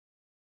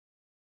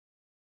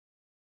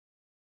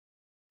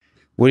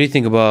What do you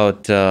think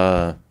about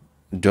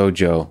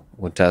Dojo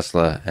with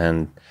Tesla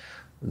and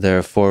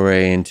their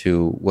foray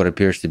into what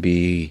appears to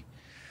be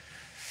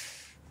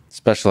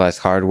specialized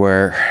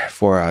hardware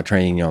for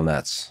training neural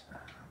nets?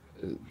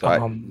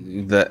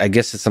 I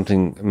guess it's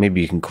something,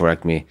 maybe you can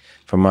correct me.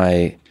 From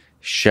my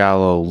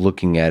shallow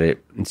looking at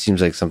it, it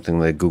seems like something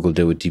like Google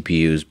did with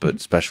TPUs,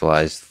 but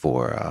specialized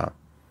for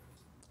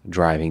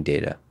driving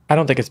data. I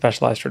don't think it's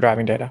specialized for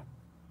driving data.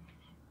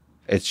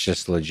 It's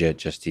just legit,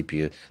 just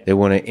TPU. They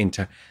want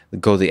to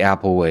go the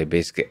Apple way.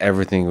 Basically,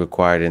 everything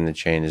required in the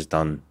chain is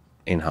done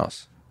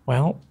in-house.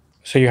 Well,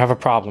 so you have a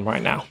problem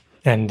right now,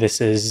 and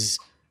this is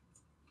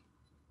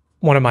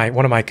one of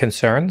my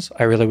concerns.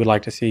 I really would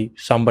like to see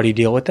somebody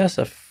deal with this.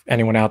 If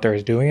anyone out there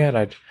is doing it,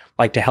 I'd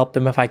like to help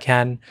them if I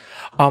can.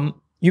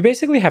 You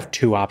basically have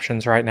two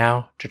options right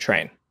now to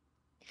train.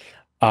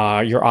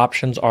 Your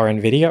options are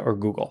NVIDIA or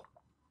Google.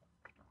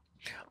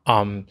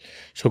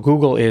 So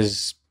Google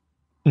is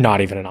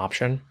not even an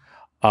option.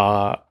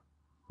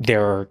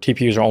 Their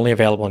TPUs are only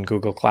available in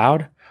Google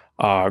Cloud.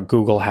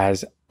 Google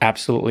has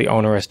absolutely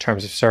onerous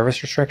terms of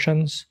service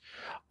restrictions.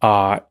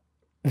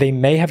 They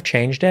may have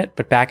changed it,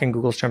 but back in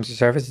Google's terms of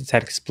service, it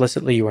said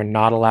explicitly you are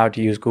not allowed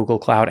to use Google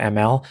Cloud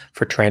ML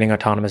for training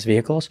autonomous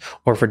vehicles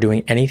or for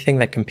doing anything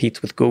that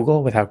competes with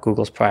Google without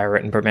Google's prior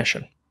written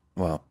permission.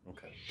 Wow.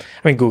 Okay.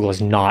 I mean, Google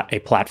is not a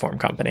platform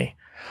company.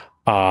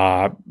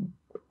 I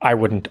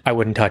wouldn't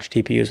touch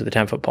TPUs with a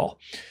 10-foot pole.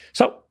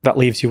 So that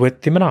leaves you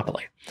with the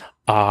monopoly.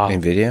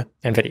 NVIDIA?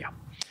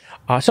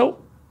 NVIDIA.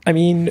 So, I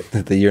mean...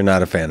 that you're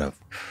not a fan of.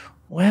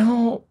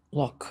 Well,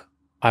 look,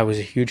 I was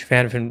a huge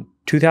fan of in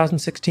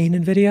 2016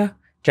 NVIDIA.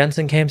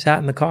 Jensen came, sat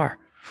in the car.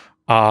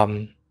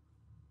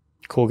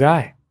 Cool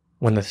guy.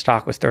 When the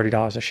stock was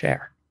 $30 a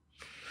share.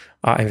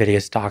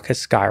 NVIDIA's stock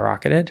has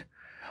skyrocketed.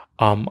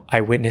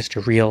 I witnessed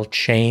a real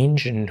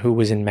change in who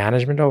was in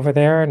management over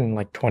there in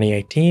like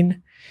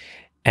 2018.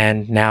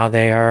 And now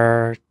they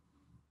are,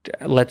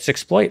 let's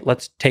exploit.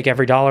 Let's take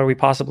every dollar we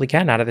possibly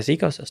can out of this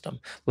ecosystem.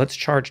 Let's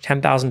charge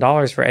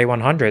 $10,000 for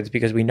A100s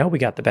because we know we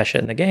got the best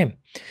shit in the game.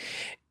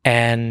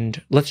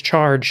 And let's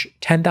charge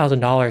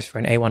 $10,000 for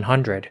an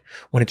A100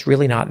 when it's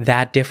really not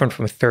that different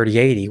from a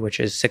 3080, which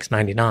is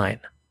 $699.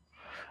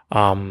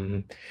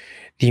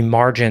 The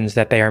margins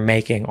that they are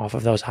making off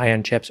of those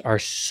high-end chips are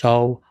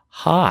so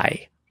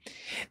high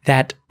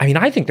that, I mean,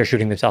 I think they're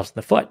shooting themselves in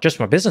the foot just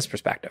from a business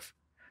perspective.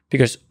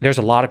 Because there's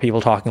a lot of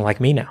people talking like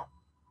me now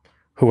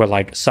who are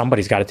like,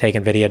 somebody's got to take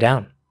NVIDIA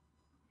down.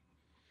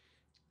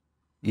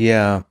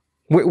 Yeah.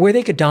 Where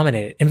they could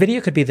dominate it.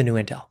 NVIDIA could be the new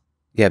Intel.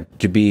 Yeah,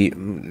 to be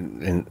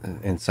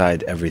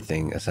inside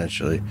everything,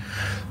 essentially.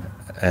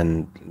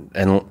 And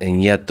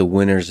yet the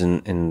winners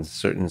in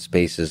certain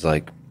spaces,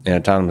 like in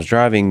autonomous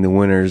driving, the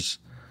winners,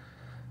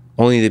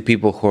 only the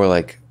people who are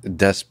like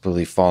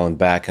desperately falling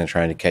back and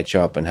trying to catch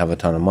up and have a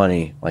ton of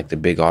money, like the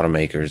big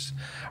automakers,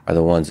 are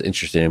the ones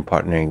interested in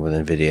partnering with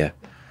NVIDIA.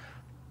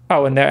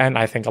 Oh, and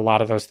I think a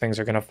lot of those things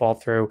are going to fall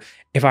through.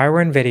 If I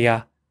were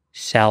NVIDIA,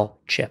 sell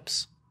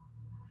chips.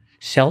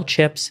 Sell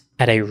chips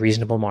at a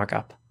reasonable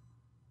markup.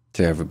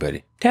 To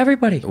everybody. To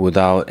everybody.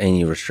 Without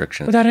any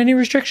restrictions. Without any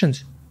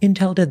restrictions.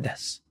 Intel did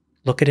this.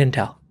 Look at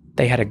Intel.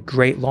 They had a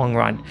great long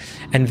run.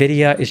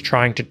 NVIDIA is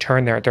trying to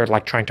they're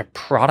like trying to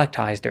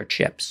productize their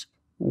chips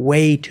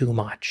way too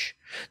much.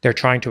 They're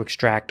trying to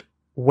extract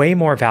way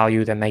more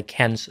value than they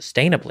can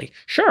sustainably.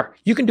 Sure,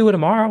 you can do it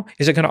tomorrow.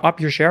 Is it going to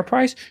up your share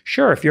price?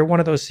 Sure, if you're one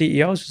of those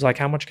CEOs who's like,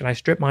 how much can I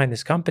strip mine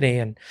this company?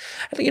 And,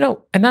 you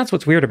know, and that's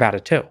what's weird about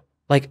it too.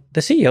 Like,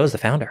 the CEO is the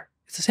founder.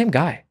 It's the same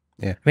guy.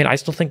 Yeah. I mean, I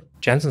still think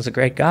Jensen's a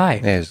great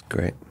guy. Yeah, he's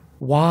great.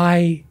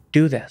 Why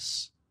do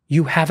this?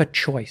 You have a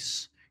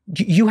choice.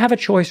 You have a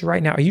choice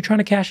right now. Are you trying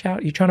to cash out?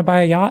 Are you trying to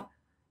buy a yacht?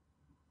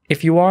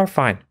 If you are,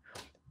 fine.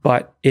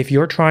 But if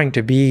you're trying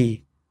to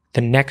be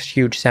the next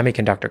huge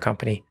semiconductor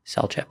company,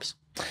 sell chips.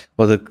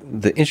 Well,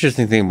 the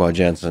interesting thing about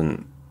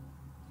Jensen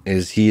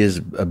is he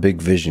is a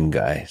big vision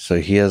guy. So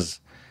he has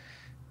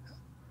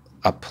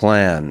a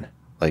plan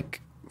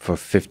like for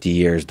 50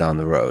 years down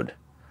the road.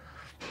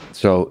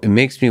 So it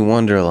makes me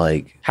wonder,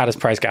 like, how does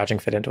price gouging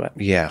fit into it?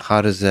 Yeah,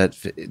 how does that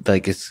fit?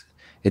 Like,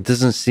 it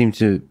doesn't seem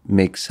to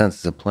make sense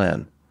as a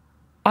plan.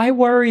 I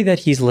worry that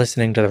he's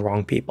listening to the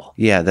wrong people.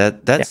 Yeah,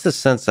 that's the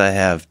sense I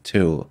have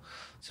too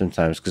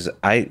sometimes, because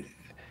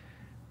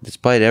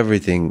despite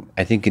everything,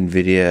 I think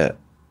NVIDIA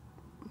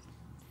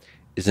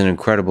is an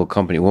incredible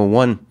company.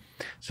 Well,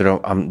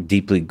 I'm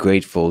deeply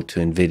grateful to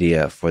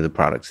NVIDIA for the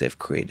products they've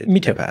created Me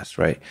too. in the past,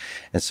 right?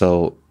 And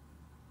so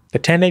the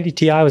 1080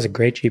 Ti was a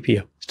great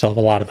GPU. Still have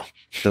a lot of them.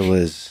 Still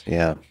is,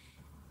 yeah.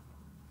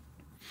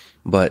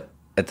 But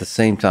at the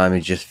same time,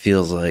 it just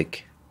feels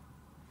like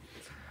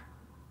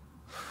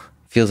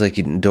you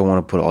don't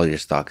want to put all your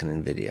stock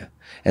in NVIDIA.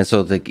 And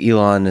so like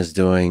Elon is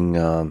doing,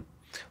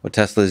 what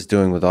Tesla is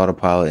doing with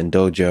Autopilot and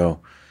Dojo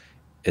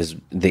is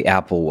the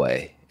Apple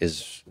way,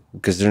 is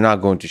because they're not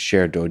going to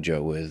share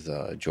Dojo with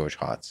George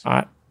Hotz.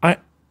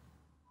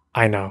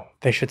 I know.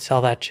 They should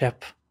sell that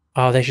chip.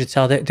 Oh, they should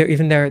sell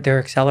their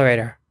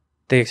accelerator.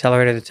 The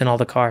accelerator that's in all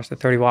the cars, the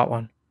 30-watt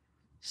one.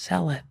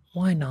 Sell it.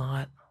 Why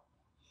not?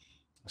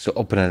 So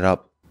open it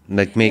up.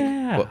 Like make.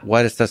 Yeah.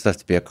 Why does Tesla have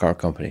to be a car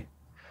company?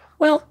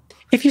 Well,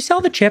 if you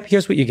sell the chip,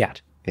 here's what you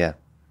get. Yeah.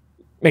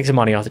 Make some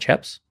money off the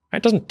chips.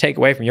 It doesn't take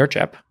away from your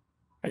chip.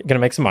 You're going to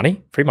make some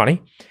money, free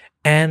money.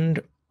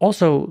 And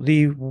also,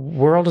 the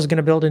world is going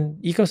to build an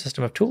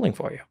ecosystem of tooling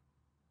for you.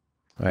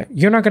 Right.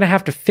 You're not going to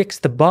have to fix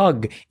the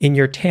bug in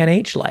your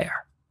 10H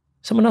layer.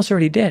 Someone else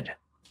already did.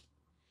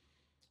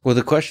 Well,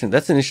 that's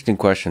an interesting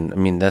question. I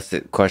mean, that's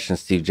the question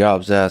Steve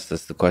Jobs asked.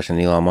 That's the question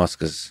Elon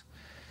Musk is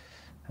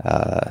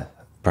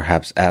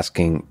perhaps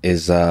asking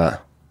is, do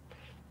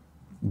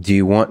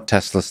you want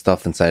Tesla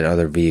stuff inside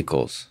other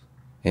vehicles?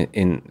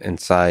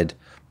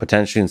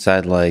 Potentially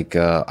inside like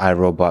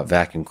iRobot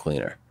vacuum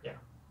cleaner? Yeah.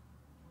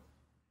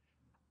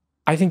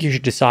 I think you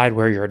should decide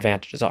where your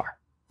advantages are.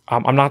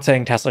 I'm not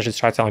saying Tesla should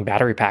start selling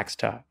battery packs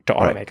to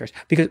automakers,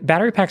 because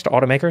battery packs to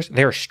automakers,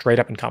 they're straight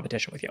up in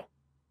competition with you.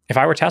 If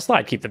I were Tesla,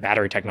 I'd keep the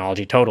battery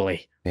technology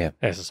totally. Yeah.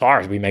 This is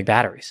ours. We make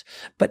batteries.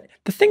 But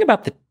the thing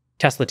about the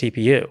Tesla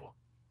TPU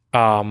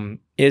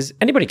is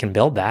anybody can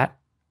build that.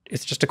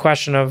 It's just a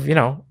question of,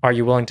 are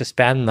you willing to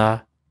spend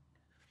the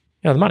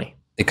money?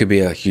 It could be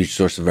a huge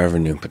source of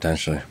revenue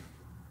potentially.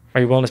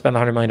 Are you willing to spend the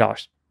 $100 million?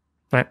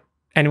 Right?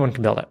 Anyone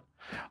can build it.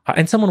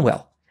 And someone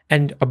will.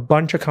 And a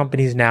bunch of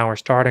companies now are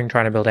trying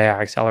to build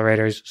AI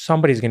accelerators.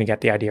 Somebody's going to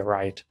get the idea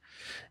right.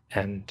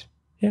 And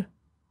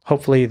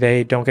hopefully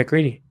they don't get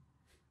greedy,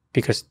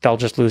 because they'll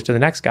just lose to the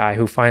next guy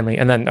who finally,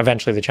 and then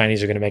eventually the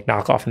Chinese are going to make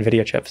knockoff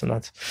NVIDIA chips, and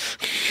that's